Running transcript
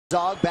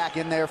Dog back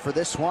in there for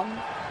this one.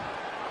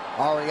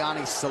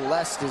 Ariane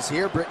Celeste is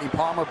here. Brittany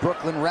Palmer,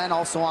 Brooklyn Wren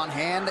also on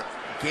hand.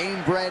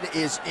 Gamebred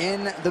is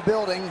in the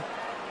building.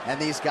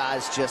 And these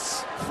guys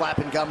just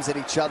flapping gums at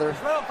each other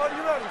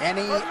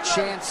any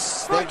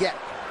chance they get.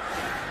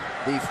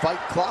 The fight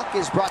clock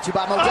is brought to you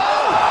by Modelo.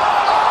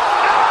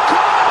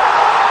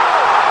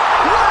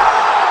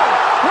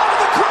 One of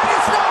the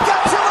greatest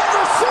knockouts you'll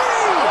ever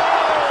see!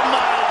 Oh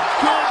my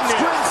goodness!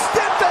 Askren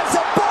stiff as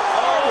a board!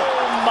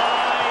 Oh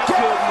my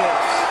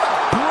goodness!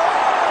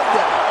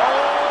 Gamebred!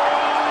 Oh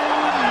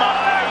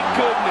my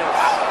goodness!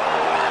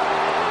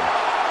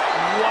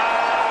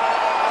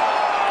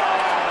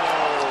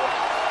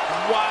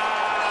 Wow!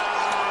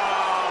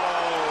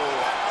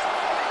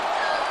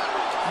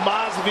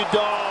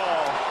 Masvidal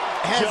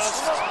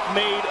just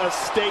made a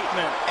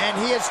statement. And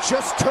he has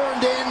just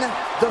turned in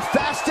the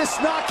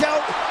fastest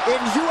knockout in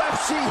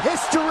UFC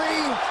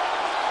history.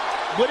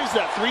 What is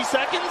that, 3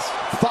 seconds?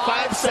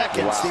 5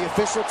 seconds, Wow. the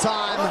official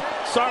time.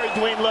 Sorry,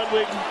 Duane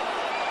Ludwig.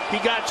 He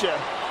got you.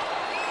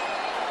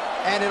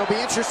 And it'll be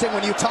interesting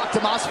when you talk to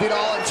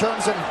Masvidal in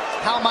terms of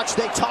how much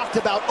they talked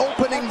about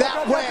opening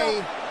that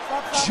way.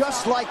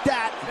 Just like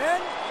that,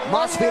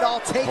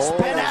 Masvidal takes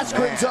Ben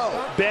Askren's O.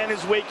 Ben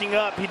is waking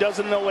up. He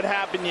doesn't know what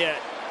happened yet.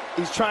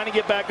 He's trying to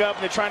get back up,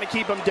 and they're trying to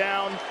keep him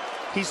down.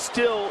 He's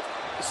still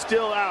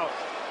out.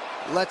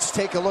 Let's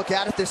take a look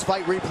at it. This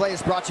fight replay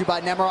is brought to you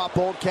by Nemiroff,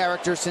 bold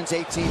character since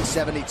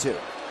 1872.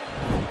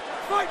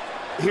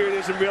 Here it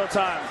is in real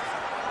time.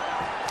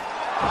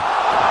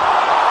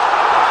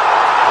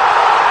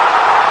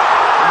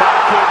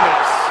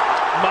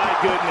 My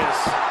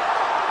goodness.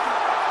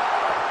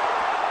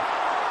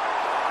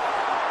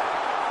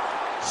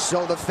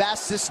 So the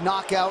fastest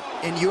knockout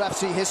in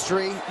UFC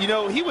history. You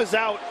know, he was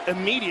out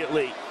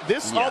immediately.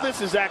 All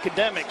this is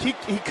academic. He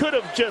could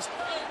have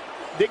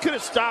they could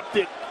have stopped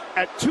it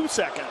at 2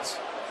 seconds.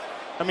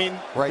 I mean,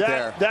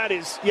 that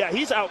is,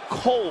 he's out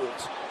cold.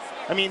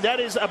 I mean, that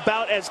is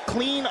about as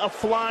clean a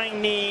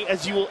flying knee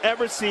as you will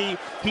ever see.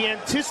 He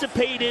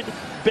anticipated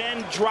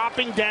Ben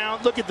dropping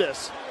down. Look at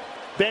this.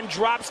 Ben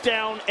drops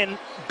down and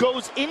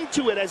goes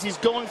into it as he's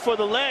going for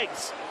the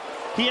legs.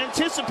 He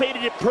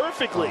anticipated it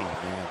perfectly.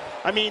 Oh,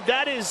 I mean,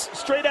 that is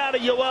straight out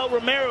of Yoel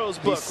Romero's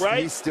book,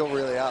 right? He's still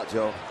really out,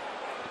 Joe.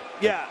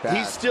 Yeah,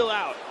 he's still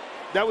out.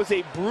 That was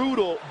a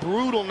brutal,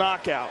 brutal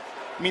knockout.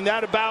 I mean,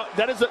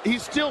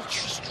 he's still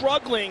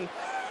struggling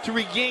to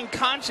regain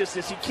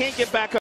consciousness. He can't get back up.